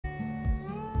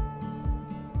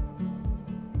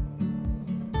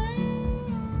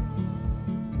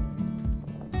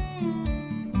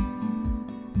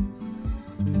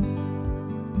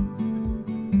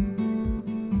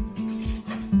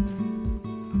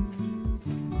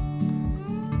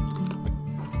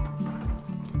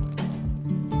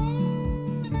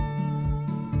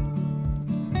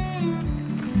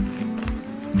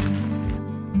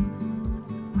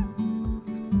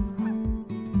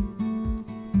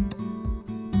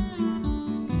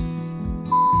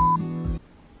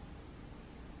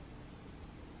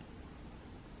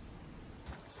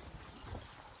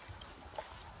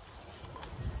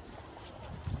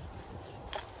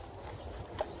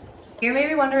you may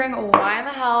be wondering, why in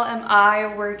the hell am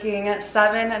I working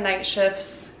 7 night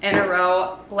shifts in a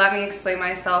row? Let me explain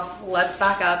myself. Let's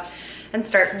back up and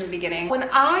start from the beginning. When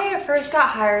I first got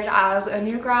hired as a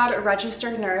new grad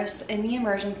registered nurse in the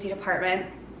emergency department,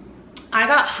 I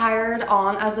got hired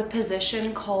on as a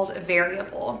position called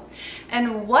variable.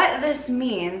 And what this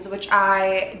means, which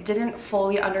I didn't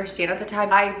fully understand at the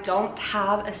time, I don't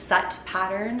have a set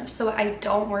pattern, so I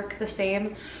don't work the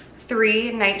same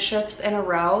 3 night shifts in a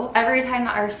row. Every time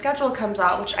that our schedule comes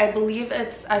out, which I believe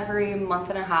it's every month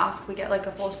and a half, we get like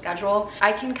a full schedule,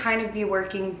 I can kind of be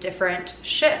working different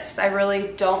shifts. I really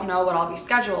don't know what I'll be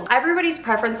scheduled. Everybody's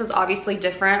preference is obviously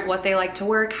different, what they like to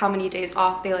work, how many days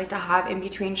off they like to have in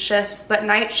between shifts, but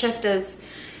night shift is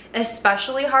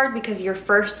especially hard because your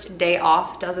first day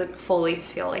off doesn't fully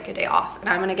feel like a day off. And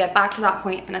I'm gonna get back to that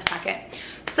point in a second.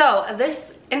 So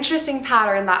this interesting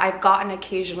pattern that I've gotten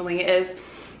occasionally is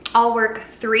I'll work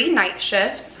 3 night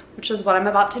shifts, which is what I'm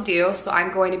about to do. So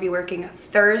I'm going to be working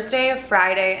Thursday,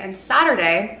 Friday, and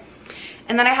Saturday.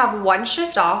 And then I have 1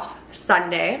 shift off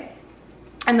Sunday.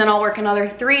 And then I'll work another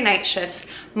 3 night shifts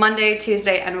Monday,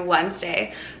 Tuesday, and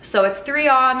Wednesday. So it's 3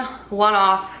 on, 1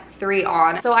 off, 3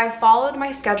 on. So I followed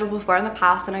my schedule before in the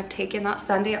past, and I've taken that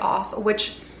Sunday off,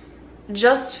 which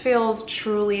just feels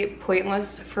truly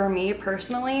pointless for me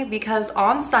personally, because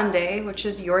on Sunday, which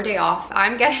is your day off,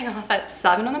 I'm getting off at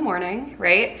 7 in the morning,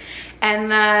 right?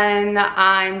 And then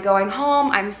I'm going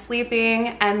home, I'm sleeping,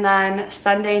 and then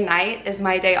Sunday night is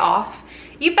my day off.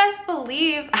 You best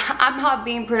believe I'm not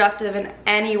being productive in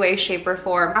any way, shape, or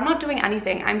form. I'm not doing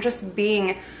anything. I'm just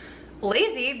being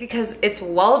lazy because it's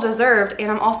well deserved, and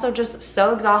I'm also just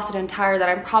so exhausted and tired that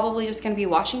I'm probably just gonna be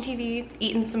watching TV,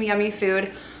 eating some yummy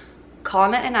food,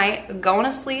 calling it a night, going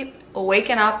to sleep,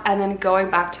 waking up, and then going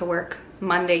back to work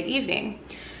Monday evening.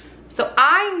 So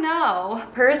I know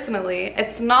personally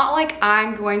it's not like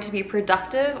I'm going to be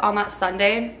productive on that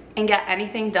Sunday and get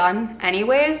anything done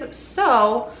anyways,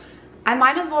 so I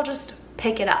might as well just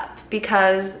pick it up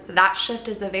because that shift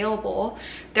is available.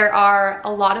 There are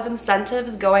a lot of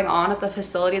incentives going on at the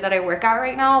facility that I work at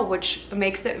right now, which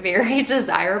makes it very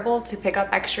desirable to pick up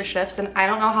extra shifts, and I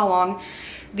don't know how long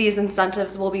these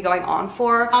incentives will be going on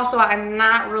for. Also, I'm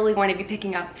not really going to be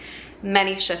picking up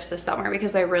many shifts this summer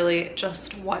because I really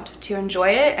just want to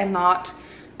enjoy it and not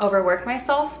overwork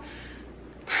myself.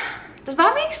 Does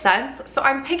that make sense? So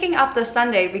I'm picking up this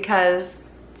Sunday because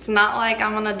it's not like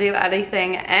I'm gonna do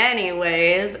anything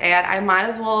anyways, and I might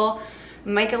as well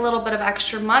make a little bit of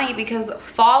extra money because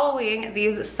following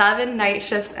these 7 night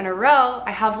shifts in a row,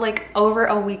 I have like over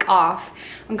a week off.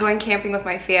 I'm going camping with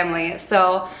my family,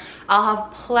 so I'll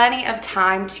have plenty of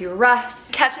time to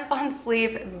rest, catch up on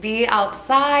sleep, be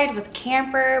outside with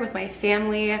camper, with my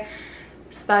family,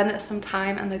 spend some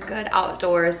time in the good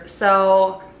outdoors.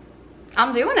 So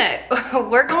I'm doing it.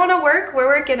 We're going to work. We're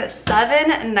working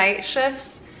 7 night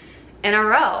shifts in a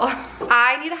row.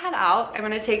 I need to head out. I'm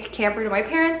gonna take camper to my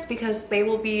parents because they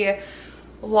will be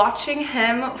watching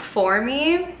him for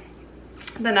me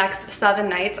the next 7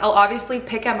 nights. I'll obviously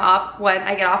pick him up when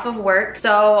I get off of work.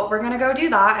 So we're gonna go do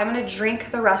that. I'm gonna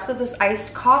drink the rest of this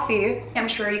iced coffee. I'm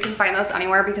sure you can find this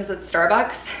anywhere because it's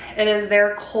Starbucks. It is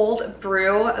their cold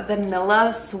brew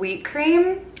vanilla sweet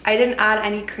cream. I didn't add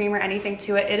any cream or anything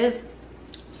to it. It is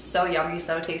so yummy,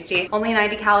 so tasty. Only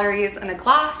 90 calories in a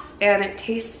glass, and it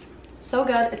tastes so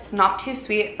good. It's not too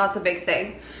sweet. That's a big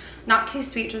thing. Not too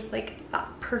sweet, just like that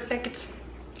perfect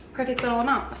little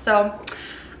amount. So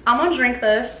I'm gonna drink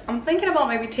this. I'm thinking about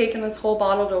maybe taking this whole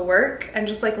bottle to work and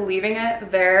just like leaving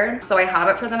it there so I have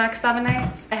it for the next 7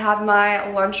 nights. I have my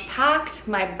lunch packed,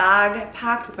 my bag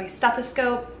packed with my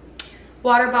stethoscope,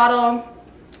 water bottle,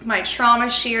 my trauma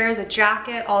shears, a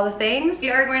jacket, all the things. We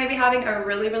are going to be having a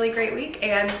really, really great week,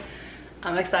 and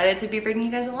I'm excited to be bringing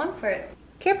you guys along for it.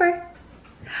 Camper,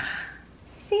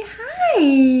 say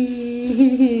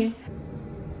hi.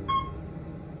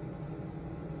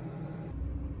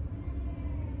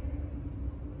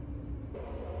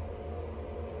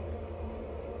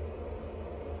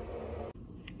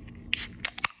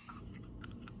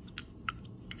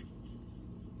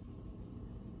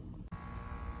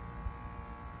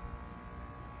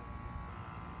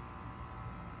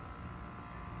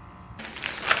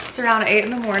 It's around 8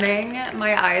 in the morning.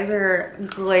 My eyes are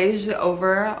glazed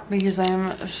over because I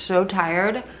am so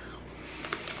tired.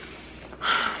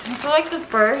 I feel like the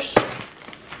first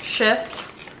shift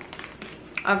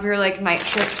of your like night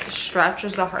shift stretch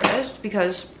is the hardest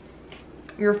because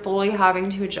you're fully having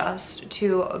to adjust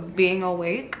to being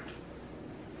awake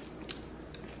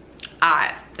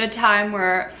at a time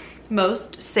where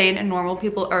most sane and normal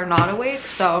people are not awake.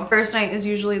 So first night is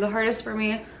usually the hardest for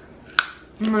me,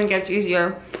 and then it gets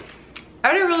easier I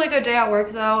had a really good day at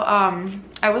work though.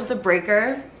 I was the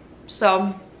breaker,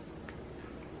 so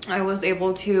I was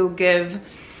able to give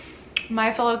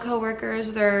my fellow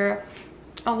coworkers their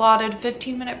allotted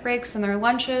 15-minute breaks and their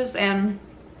lunches, and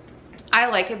I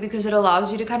like it because it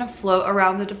allows you to kind of float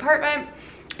around the department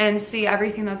and see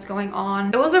everything that's going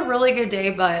on. It was a really good day,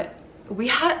 but we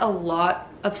had a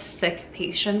lot of sick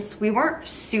patients. We weren't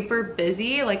super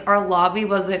busy, like our lobby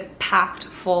wasn't packed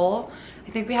full.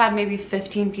 I think we had maybe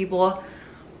 15 people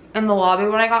in the lobby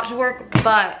when I got to work,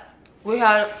 but we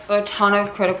had a ton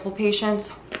of critical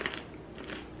patients.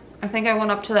 I think I went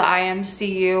up to the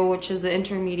IMCU, which is the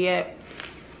intermediate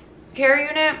care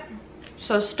unit.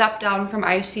 So stepped down from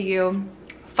ICU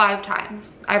 5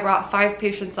 times. I brought 5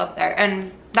 patients up there,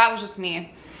 and that was just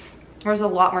me. There was a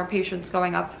lot more patients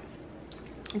going up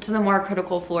to the more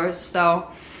critical floors. So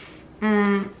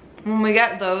when we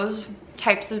get those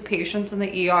types of patients in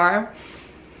the ER,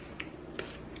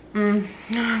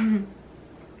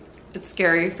 it's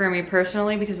scary for me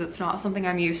personally because it's not something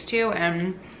I'm used to,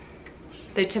 and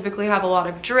they typically have a lot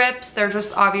of drips. They're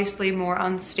just obviously more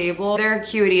unstable. Their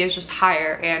acuity is just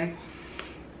higher, and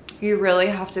you really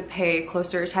have to pay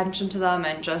closer attention to them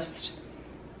and just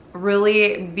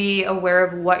really be aware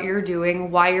of what you're doing,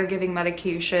 why you're giving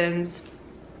medications,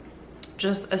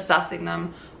 just assessing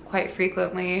them quite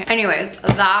frequently. Anyways,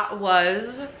 that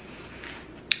was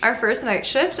our first night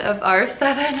shift of our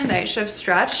 7 night shift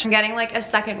stretch. I'm getting like a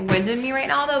second wind in me right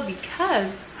now though,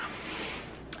 because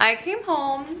I came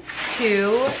home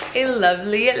to a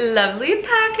lovely, lovely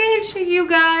package, you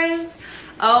guys.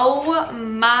 Oh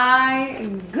my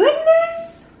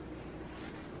goodness.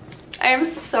 I am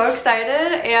so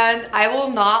excited, and I will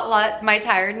not let my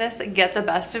tiredness get the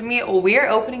best of me. We are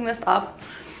opening this up,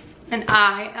 and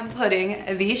I am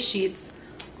putting these sheets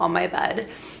on my bed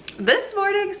this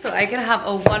morning so I can have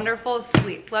a wonderful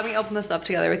sleep. Let me open this up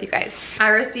together with you guys. I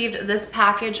received this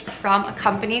package from a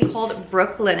company called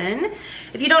Brooklinen.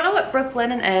 If you don't know what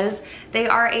Brooklinen is, they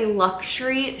are a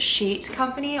luxury sheet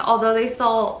company. Although they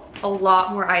sell a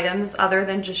lot more items other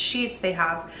than just sheets. They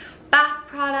have bath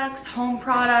products, home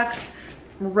products,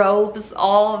 robes,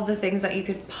 all of the things that you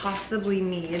could possibly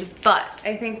need. But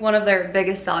I think one of their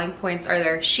biggest selling points are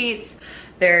their sheets,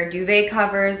 their duvet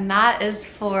covers, and that is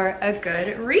for a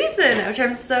good reason, which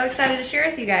I'm so excited to share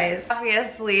with you guys.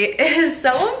 Obviously, it is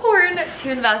so important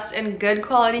to invest in good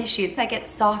quality sheets that get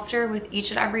softer with each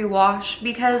and every wash,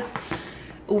 because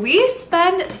we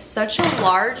spend such a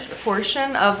large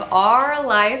portion of our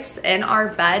lives in our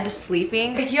bed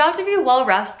sleeping. You have to be well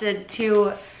rested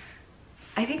to,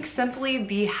 I think, simply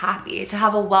be happy, to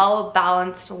have a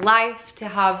well-balanced life, to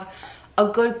have a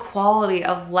good quality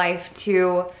of life,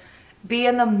 to be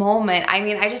in the moment. I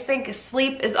mean, I just think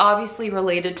sleep is obviously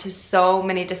related to so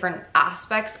many different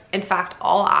aspects. In fact,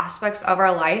 all aspects of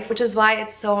our life, which is why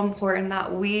it's so important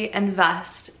that we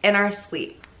invest in our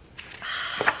sleep.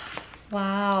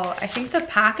 Wow, I think the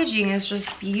packaging is just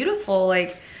beautiful.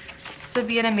 Like, this would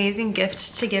be an amazing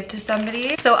gift to give to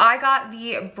somebody. So I got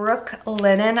the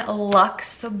Brooklinen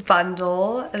Luxe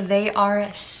Bundle. They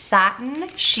are satin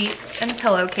sheets and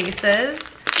pillowcases.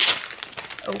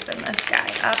 Open this guy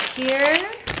up here.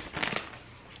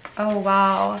 Oh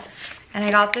wow. And I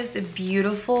got this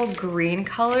beautiful green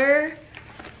color.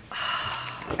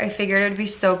 I figured it'd be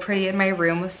so pretty in my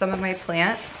room with some of my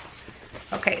plants.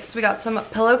 Okay, so we got some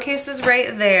pillowcases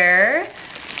right there.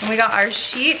 And we got our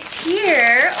sheets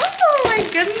here. Oh my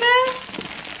goodness.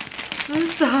 This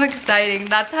is so exciting.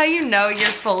 That's how you know you're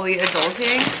fully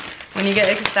adulting, when you get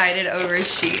excited over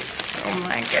sheets. Oh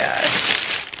my gosh.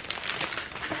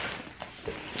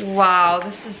 Wow,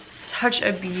 this is such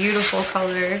a beautiful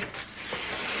color.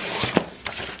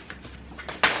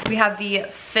 We have the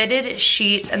fitted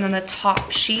sheet and then the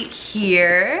top sheet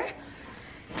here.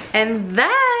 And then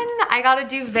I got a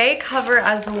duvet cover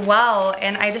as well,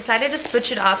 and I decided to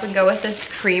switch it up and go with this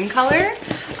cream color,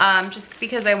 just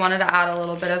because I wanted to add a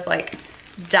little bit of like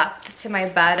depth to my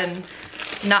bed and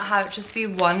not have it just be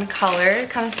one color,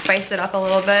 kind of spice it up a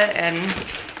little bit. And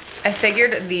I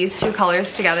figured these two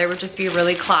colors together would just be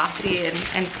really classy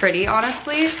and pretty,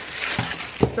 honestly.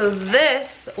 So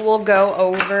this will go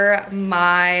over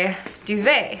my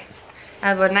duvet. I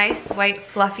have a nice white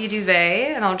fluffy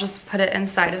duvet, and I'll just put it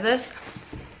inside of this.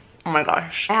 Oh my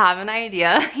gosh. I have an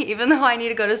idea. Even though I need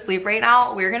to go to sleep right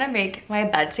now, we're gonna make my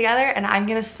bed together, and I'm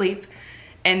gonna sleep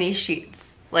in these sheets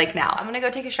like now. I'm gonna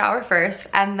go take a shower first,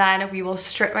 and then we will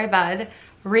strip my bed,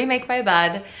 remake my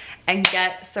bed, and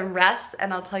get some rest,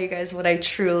 and I'll tell you guys what I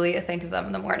truly think of them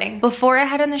in the morning. Before I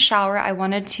head in the shower, I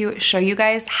wanted to show you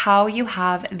guys how you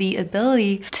have the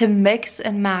ability to mix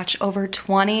and match over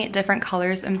 20 different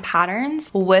colors and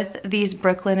patterns with these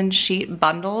Brooklinen sheet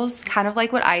bundles, kind of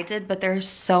like what I did, but there's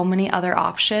so many other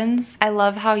options. I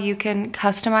love how you can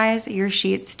customize your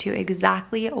sheets to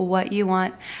exactly what you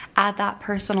want, add that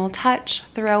personal touch,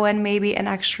 throw in maybe an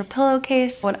extra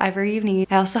pillowcase, whatever you need.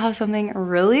 I also have something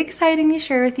really exciting to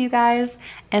share with you guys,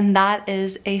 and that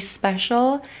is a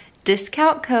special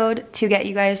discount code to get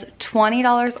you guys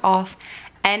 $20 off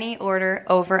any order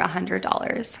over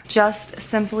 $100. Just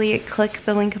simply click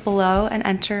the link below and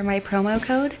enter my promo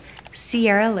code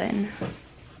sierralyn.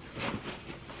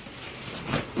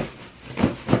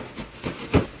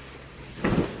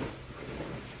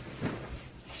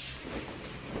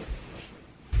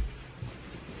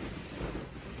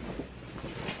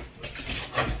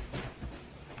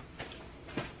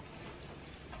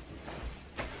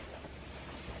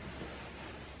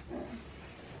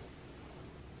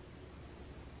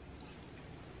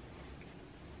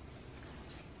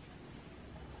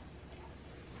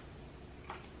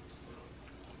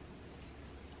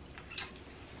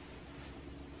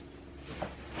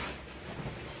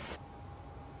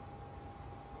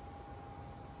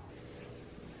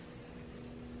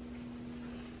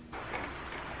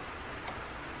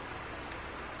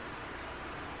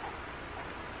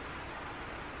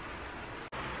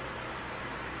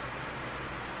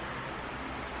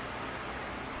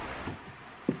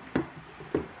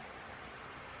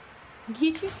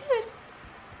 Yes, you did.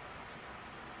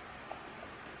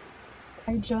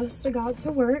 I just got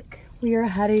to work. We are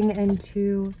heading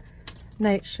into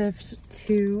night shift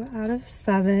 2 out of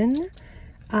 7.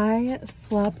 I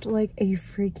slept like a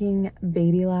freaking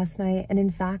baby last night, and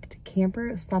in fact,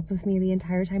 Camper slept with me the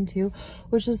entire time too,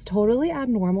 which is totally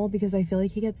abnormal because I feel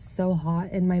like he gets so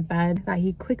hot in my bed that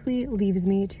he quickly leaves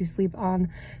me to sleep on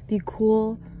the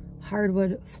cool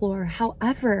hardwood floor.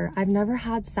 However, I've never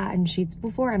had satin sheets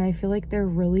before, and I feel like they're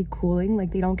really cooling.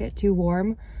 Like, they don't get too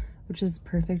warm, which is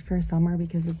perfect for summer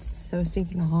because it's so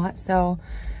stinking hot. So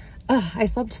I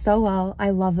slept so well. I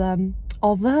love them.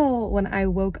 Although when I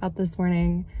woke up this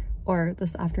morning, or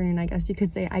this afternoon, I guess you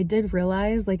could say, I did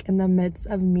realize, like, in the midst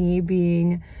of me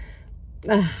being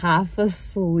half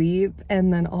asleep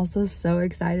and then also so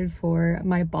excited for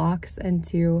my box and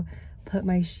to put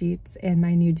my sheets and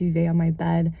my new duvet on my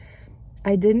bed,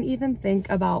 I didn't even think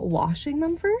about washing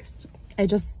them first. I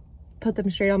just put them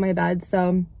straight on my bed.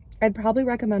 So I'd probably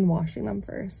recommend washing them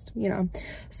first, you know.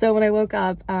 So when I woke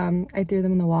up, I threw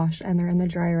them in the wash, and they're in the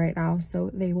dryer right now. So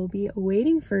they will be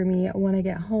waiting for me when I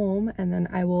get home, and then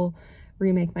I will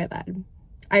remake my bed.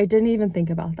 I didn't even think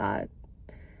about that.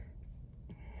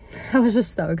 I was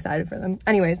just so excited for them.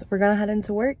 Anyways, we're gonna head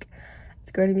into work.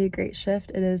 It's going to be a great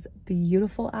shift. It is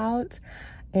beautiful out,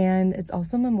 and it's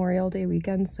also Memorial Day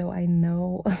weekend, so I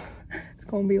know it's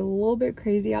going to be a little bit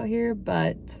crazy out here,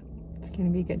 but it's going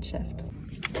to be a good shift.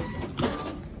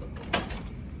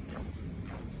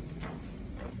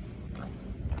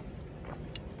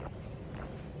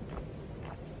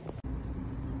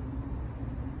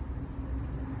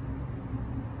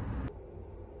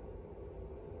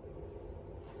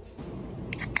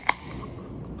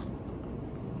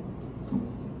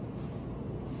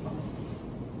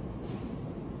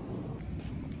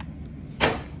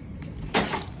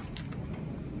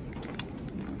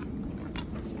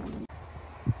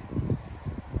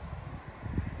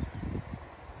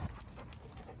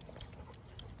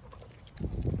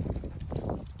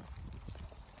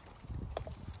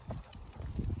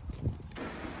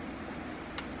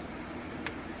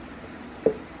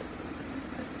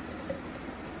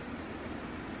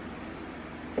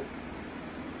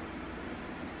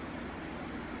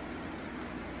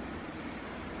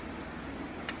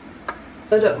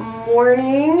 Good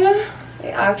morning. I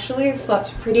actually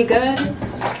slept pretty good,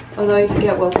 although I did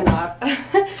get woken up.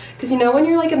 Because you know when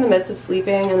you're like in the midst of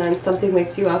sleeping and then something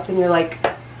wakes you up and you're like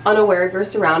unaware of your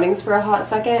surroundings for a hot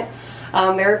second?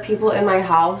 There are people in my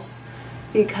house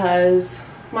because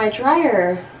my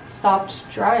dryer stopped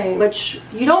drying, which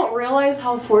you don't realize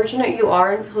how fortunate you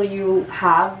are until you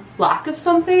have lack of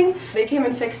something. They came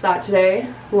and fixed that today,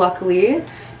 luckily.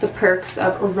 The perks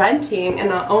of renting and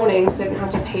not owning, so I didn't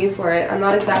have to pay for it. I'm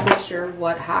not exactly sure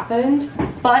what happened,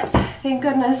 but thank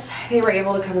goodness they were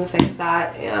able to come and fix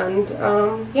that, and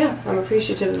yeah, I'm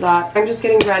appreciative of that. I'm just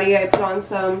getting ready. I put on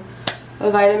some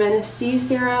vitamin C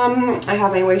serum, I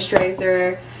have my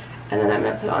moisturizer, and then I'm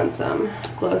gonna put on some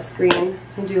glow screen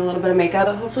and do a little bit of makeup.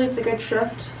 But hopefully it's a good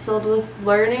shift filled with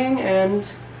learning, and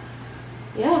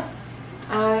yeah,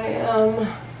 I am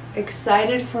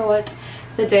excited for what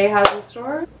the day has in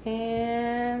store.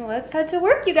 And let's head to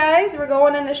work, you guys. We're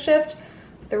going in the shift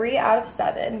 3 out of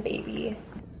 7, baby.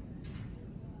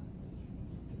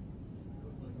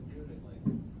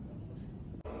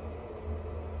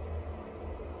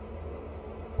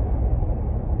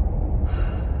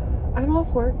 I'm off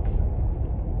work.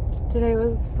 Today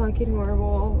was fucking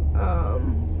horrible.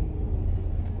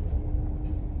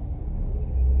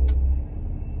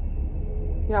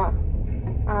 Yeah,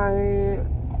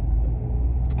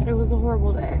 it was a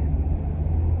horrible day.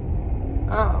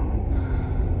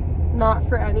 Not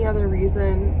for any other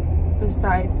reason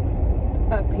besides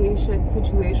a patient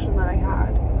situation that I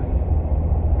had.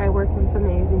 I work with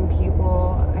amazing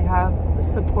people. I have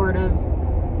supportive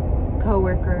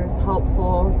coworkers,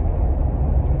 helpful,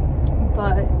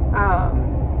 but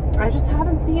I just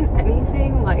haven't seen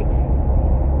anything like,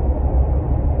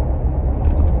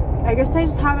 I guess I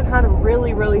just haven't had a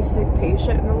really sick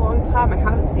patient in a long time. I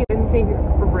haven't seen anything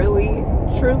really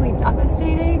truly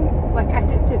devastating like I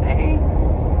did today.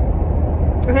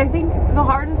 And I think the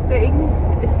hardest thing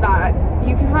is that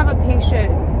you can have a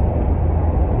patient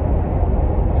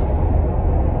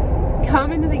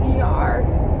come into the ER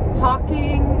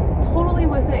talking totally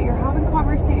with it, you're having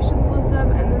conversations with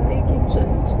them, and then they can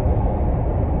just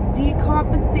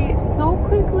decompensate so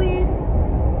quickly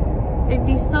and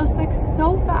be so sick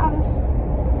so fast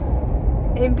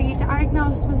and be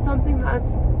diagnosed with something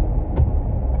that's,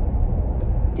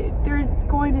 they're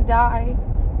going to die.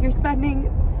 You're spending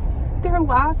their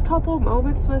last couple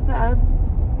moments with them,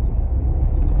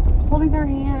 holding their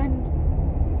hand,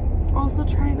 also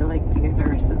trying to like be a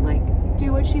nurse and like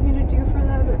do what you need to do for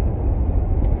them. And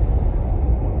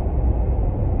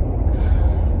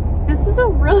this is a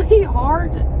really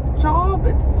hard job.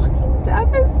 It's fucking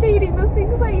devastating, the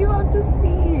things that you have to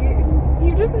see.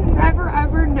 You just never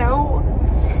ever know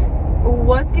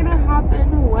what's gonna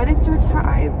happen, when it's your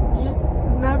time. You just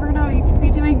never know. You could be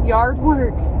doing yard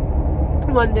work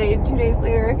one day and 2 days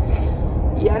later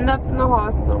you end up in the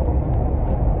hospital.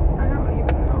 I don't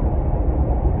even know.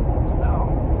 So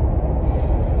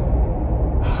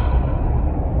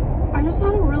I just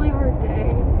had a really hard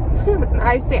day.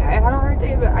 I say I had a hard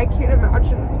day, but I can't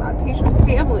imagine that patient's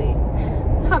family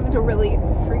having a really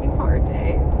freaking hard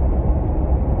day.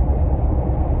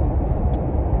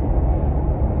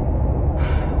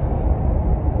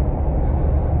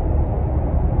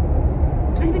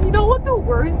 And you know what the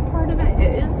worst part of it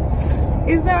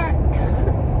is that,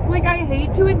 like, I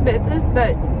hate to admit this,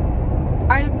 but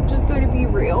I'm just going to be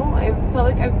real. I feel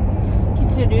like I've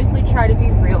continuously tried to be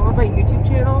real on my YouTube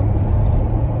channel,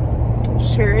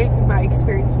 sharing my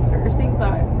experience with nursing,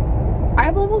 but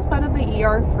I've almost been in the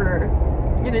ER for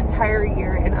an entire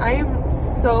year, and I am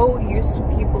so used to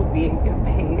people being in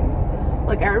pain.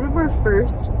 Like, I remember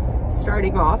first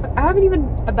starting off, I haven't even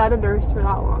been a nurse for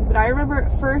that long, but I remember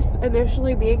first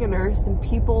initially being a nurse and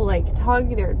people like telling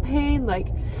me they're in pain, like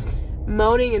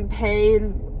moaning in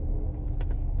pain,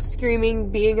 screaming,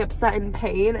 being upset in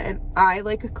pain, and I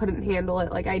like couldn't handle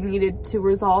it. Like, I needed to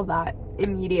resolve that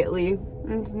immediately.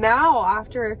 And now,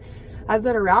 after I've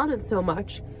been around it so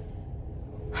much,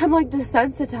 I'm like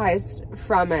desensitized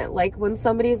from it. Like, when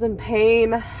somebody's in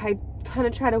pain, I kind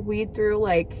of try to weed through,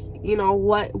 like, you know,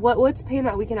 what's pain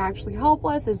that we can actually help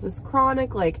with? Is this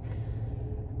chronic? Like,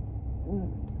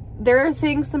 there are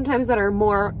things sometimes that are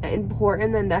more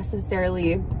important than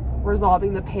necessarily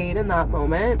resolving the pain in that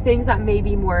moment. Things that may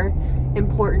be more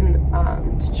important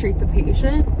to treat the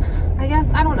patient, I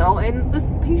guess. I don't know. And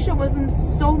this patient was in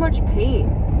so much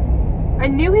pain. I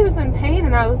knew he was in pain,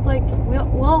 and I was like,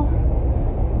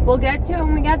 we'll get to it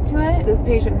when we get to it. This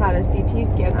patient had a CT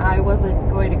scan. I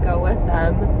wasn't going to go with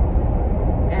them,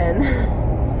 and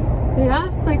they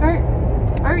asked, like,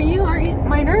 aren't you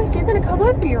my nurse? You're gonna come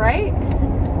with me, right?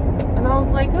 And I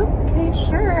was like, okay,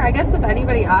 sure. I guess if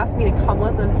anybody asked me to come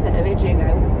with them to imaging,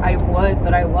 I would,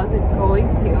 but I wasn't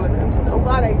going to, and I'm so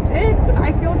glad I did. But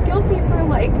I feel guilty for,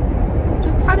 like,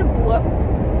 just kind of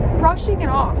brushing it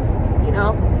off, you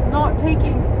know, not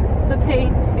taking the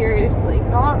pain seriously,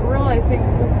 not realizing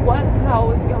what the hell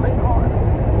was going on.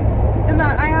 And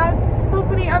that I had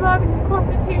somebody I'm having a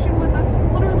conversation with that's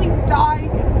literally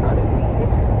dying in front of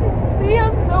me. They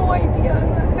have no idea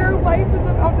that their life is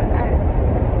about to end.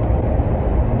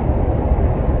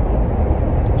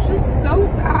 It's just so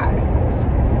sad.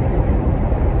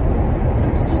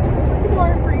 It's just freaking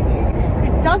heartbreaking.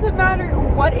 It doesn't matter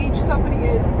what age somebody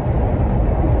is.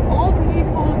 It's all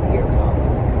painful to be around.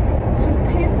 It's just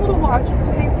painful to watch. It's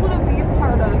painful to be a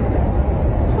part of. And it's just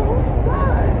so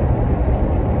sad.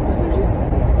 So just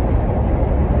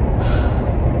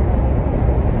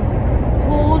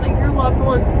hold your loved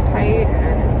ones tight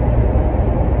and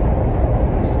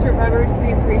just remember to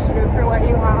be appreciative for what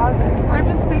you have, and I'm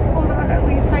just thankful that at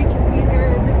least I can be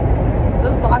there in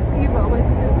those last few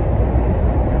moments and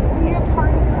be a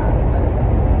part of that.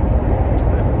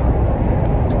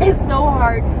 But it's so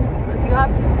hard to, you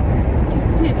have to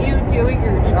continue doing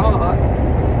your job.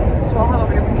 You still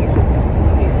have your patients to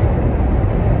see it.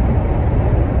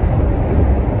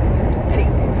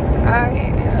 Anyways, I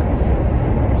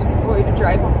am just going to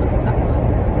drive home in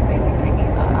silence because I think I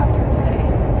need that after today.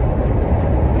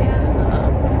 And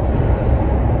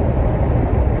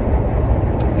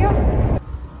yeah.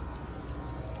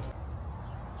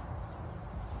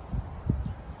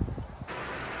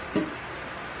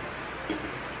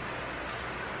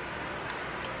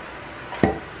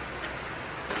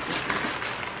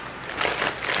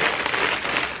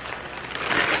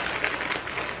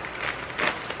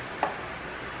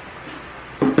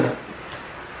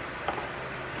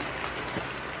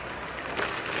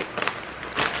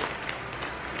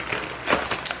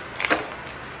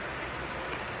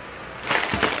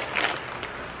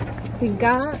 We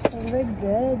got the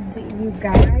goods, you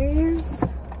guys.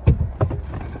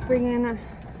 Bringing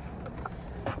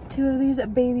 2 of these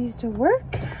babies to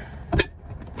work.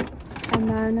 And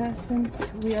then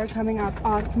since we are coming up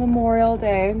on Memorial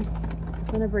Day, I'm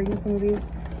gonna bring some of these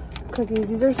cookies.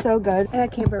 These are so good. I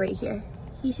got Camper right here.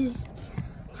 He says,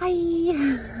 hi.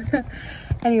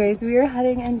 Anyways, we are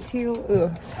heading into,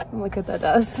 ooh, look at that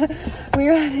dust. We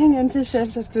are heading into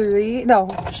shift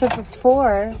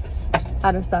 4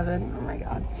 out of 7. Oh my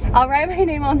god. I'll write my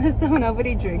name on this so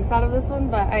nobody drinks out of this one,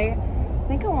 but I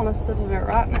think I want a sip of it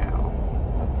right now.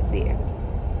 Let's see.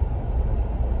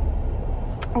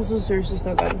 This is seriously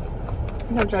so good.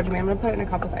 Don't judge me. I'm gonna put it in a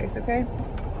cup with ice, okay?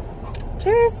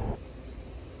 Cheers.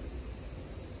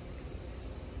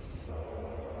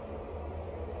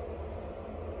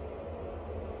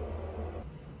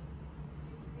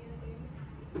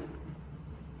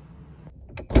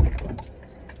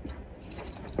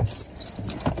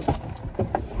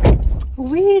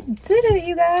 We did it,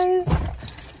 you guys.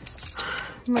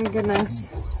 My goodness,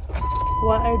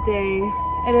 what a day.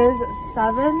 It is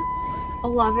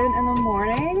 7:11 in the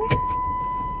morning.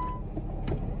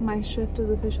 My shift is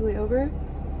officially over.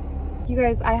 You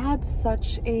guys, I had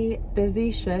such a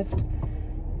busy shift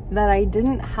that I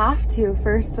didn't have to,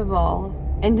 first of all,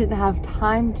 and didn't have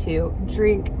time to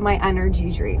drink my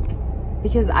energy drink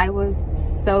because I was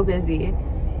so busy.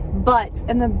 But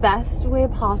in the best way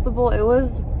possible, it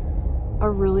was a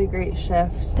really great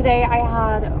shift. Today I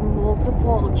had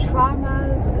multiple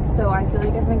traumas, so I feel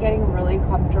like I've been getting really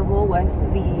comfortable with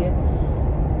the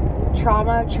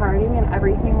trauma charting and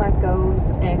everything that goes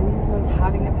in with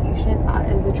having a patient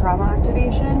that is a trauma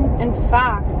activation. In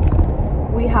fact,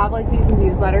 we have like these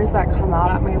newsletters that come out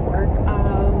at my work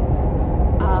of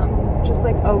just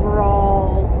like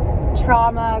overall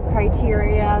trauma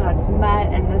criteria that's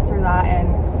met and this or that, and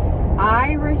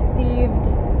I received,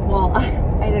 well,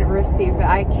 I didn't receive it.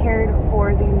 I cared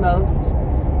for the most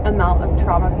amount of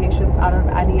trauma patients out of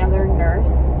any other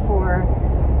nurse for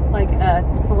like a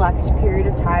select period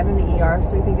of time in the ER.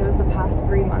 So I think it was the past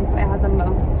 3 months I had the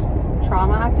most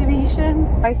trauma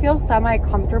activations. I feel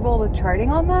semi-comfortable with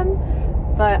charting on them,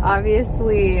 but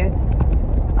obviously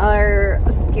are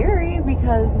scary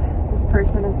because this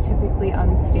person is typically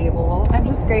unstable. I'm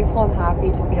just grateful and happy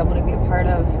to be able to be a part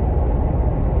of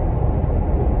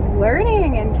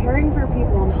learning and caring for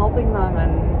people and helping them,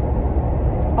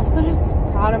 and also just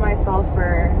proud of myself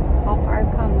for how far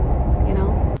I've come, you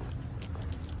know?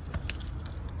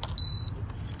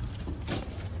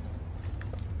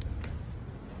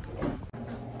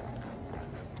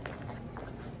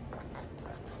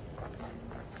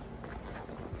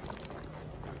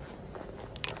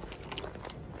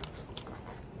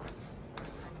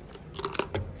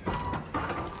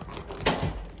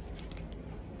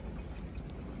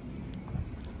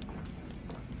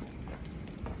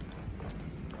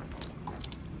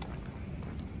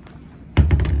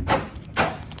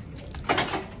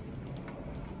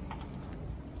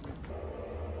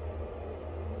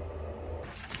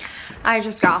 I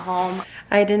just got home.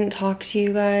 I didn't talk to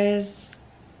you guys.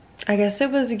 I guess it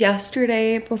was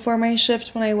yesterday before my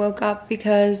shift when I woke up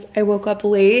because I woke up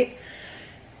late.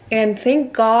 And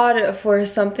thank God for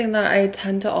something that I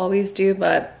tend to always do,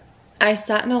 but I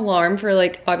set an alarm for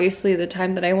like obviously the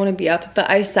time that I want to be up, but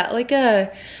I set like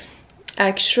a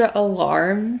extra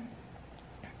alarm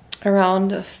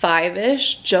around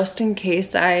 5-ish just in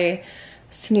case I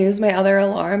snooze my other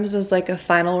alarms as like a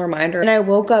final reminder. And I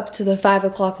woke up to the 5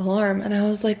 o'clock alarm and I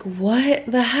was like, what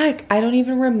the heck? I don't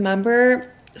even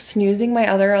remember snoozing my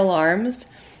other alarms.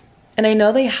 And I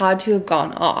know they had to have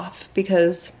gone off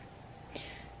because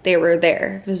they were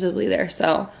there, visibly there.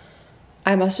 So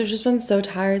I must have just been so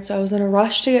tired. So I was in a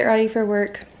rush to get ready for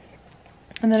work.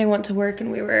 And then I went to work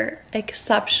and we were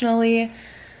exceptionally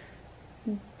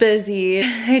busy.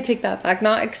 I take that back,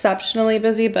 not exceptionally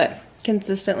busy, but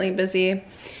consistently busy.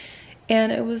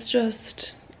 And it was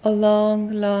just a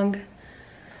long, long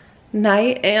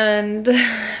night, and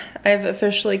I've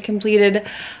officially completed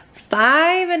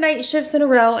 5 night shifts in a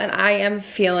row, and I am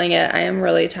feeling it. I am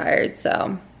really tired,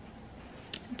 so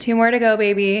 2 more to go,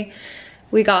 baby.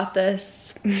 We got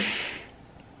this.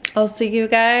 I'll see you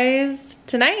guys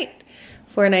tonight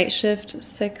for night shift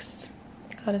 6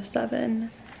 out of 7.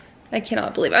 I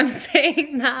cannot believe I'm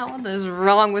saying that. What is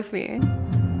wrong with me?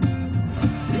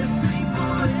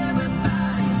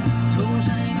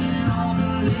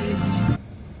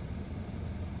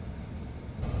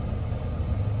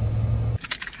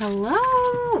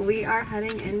 Hello, we are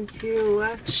heading into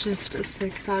shift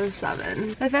 6 out of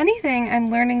 7. If anything, I'm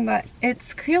learning that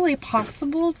it's clearly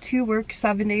possible to work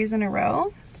 7 days in a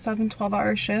row, 7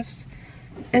 12-hour shifts.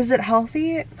 Is it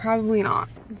healthy? Probably not.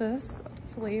 This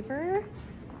flavor,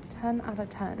 10 out of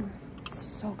 10.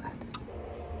 So good.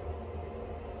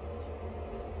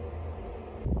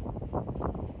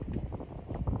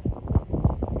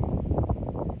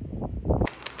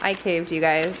 I caved, you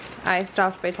guys. I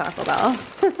stopped by Taco Bell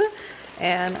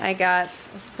and I got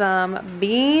some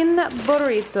bean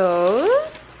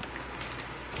burritos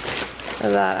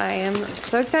that I am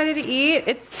so excited to eat.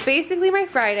 It's basically my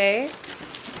Friday.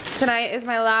 Tonight is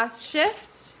my last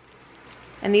shift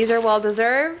and these are well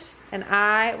deserved, and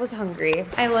I was hungry.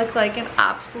 I look like an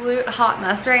absolute hot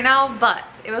mess right now, but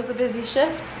it was a busy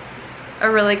shift. A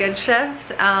really good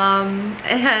shift,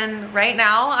 and right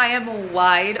now I am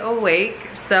wide awake,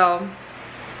 so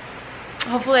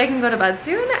hopefully I can go to bed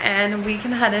soon and we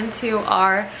can head into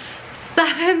our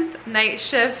 7th night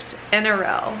shift in a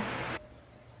row.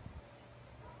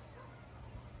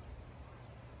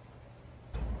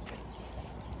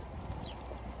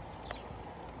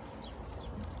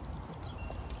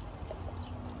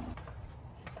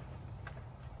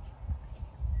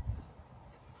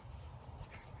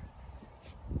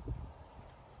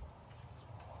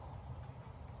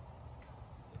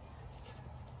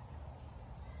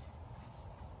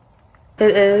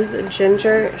 It is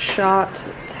ginger shot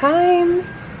time.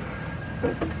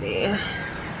 Let's see.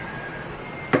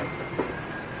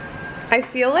 I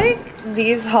feel like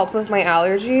these help with my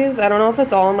allergies. I don't know if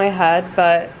it's all in my head,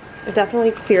 but it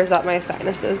definitely clears up my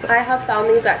sinuses. I have found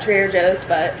these at Trader Joe's,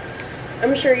 but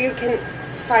I'm sure you can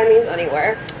find these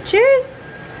anywhere. Cheers!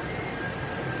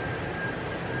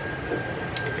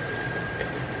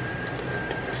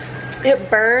 It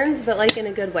burns, but like in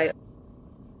a good way.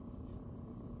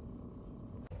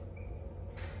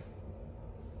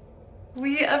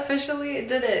 We officially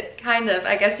did it, kind of,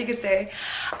 I guess you could say.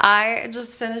 I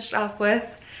just finished up with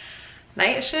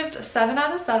night shift 7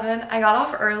 out of 7. I got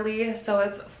off early, so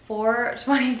it's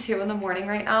 4:22 in the morning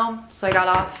right now. So I got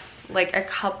off like a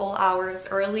couple hours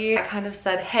early. I kind of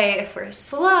said, hey, if we're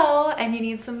slow and you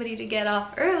need somebody to get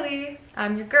off early,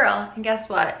 I'm your girl. And guess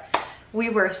what? We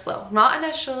were slow. Not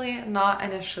initially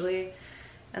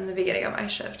in the beginning of my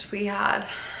shift. We had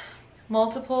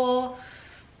multiple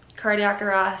cardiac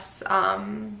arrests.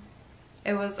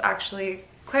 It was actually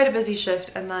quite a busy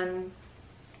shift, and then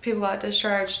people got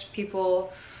discharged,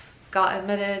 people got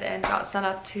admitted and got sent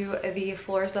up to the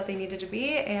floors that they needed to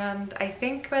be. And I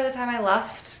think by the time I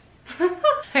left,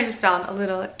 I just found a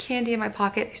little candy in my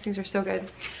pocket. These things are so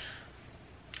good.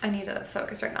 I need to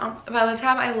focus right now. By the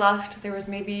time I left, there was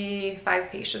maybe 5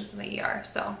 patients in the ER,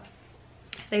 so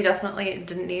they definitely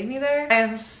didn't need me there. I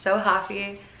am so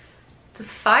happy to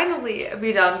finally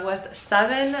be done with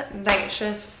 7 night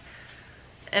shifts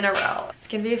in a row. It's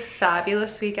gonna be a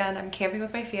fabulous weekend. I'm camping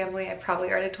with my family. I probably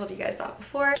already told you guys that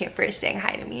before. Campers saying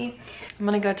hi to me. I'm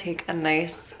gonna go take a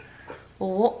nice,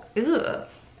 oh, ew.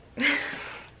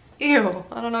 Ew,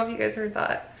 I don't know if you guys heard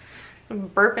that. I'm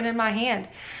burping in my hand.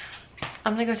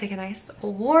 I'm gonna go take a nice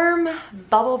warm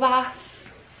bubble bath,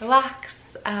 relax,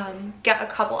 get a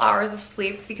couple hours of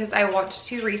sleep because I want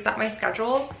to reset my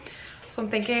schedule. So I'm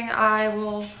thinking I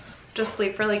will just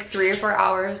sleep for like 3 or 4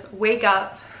 hours, wake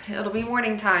up, it'll be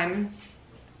morning time,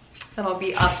 then I'll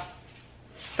be up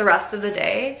the rest of the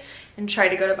day and try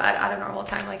to go to bed at a normal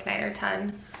time, like 9 or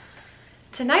 10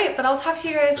 tonight. But I'll talk to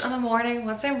you guys in the morning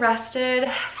once I'm rested,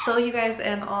 fill you guys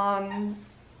in on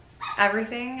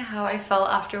everything, how I felt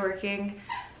after working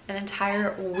an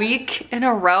entire week in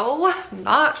a row.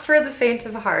 Not for the faint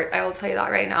of heart, I will tell you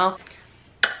that right now.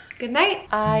 Good night.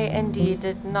 I indeed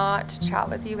did not chat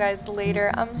with you guys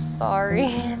later. I'm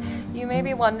sorry. You may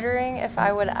be wondering if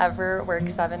I would ever work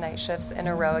 7 night shifts in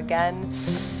a row again.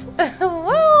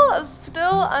 Well,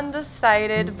 still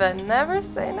undecided, but never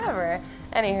say never.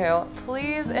 Anywho,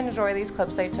 please enjoy these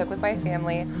clips I took with my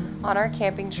family on our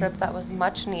camping trip that was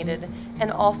much needed. And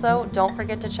also, don't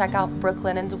forget to check out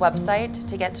Brooklinen's website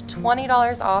to get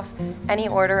 $20 off any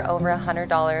order over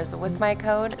 $100 with my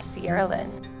code sierralyn.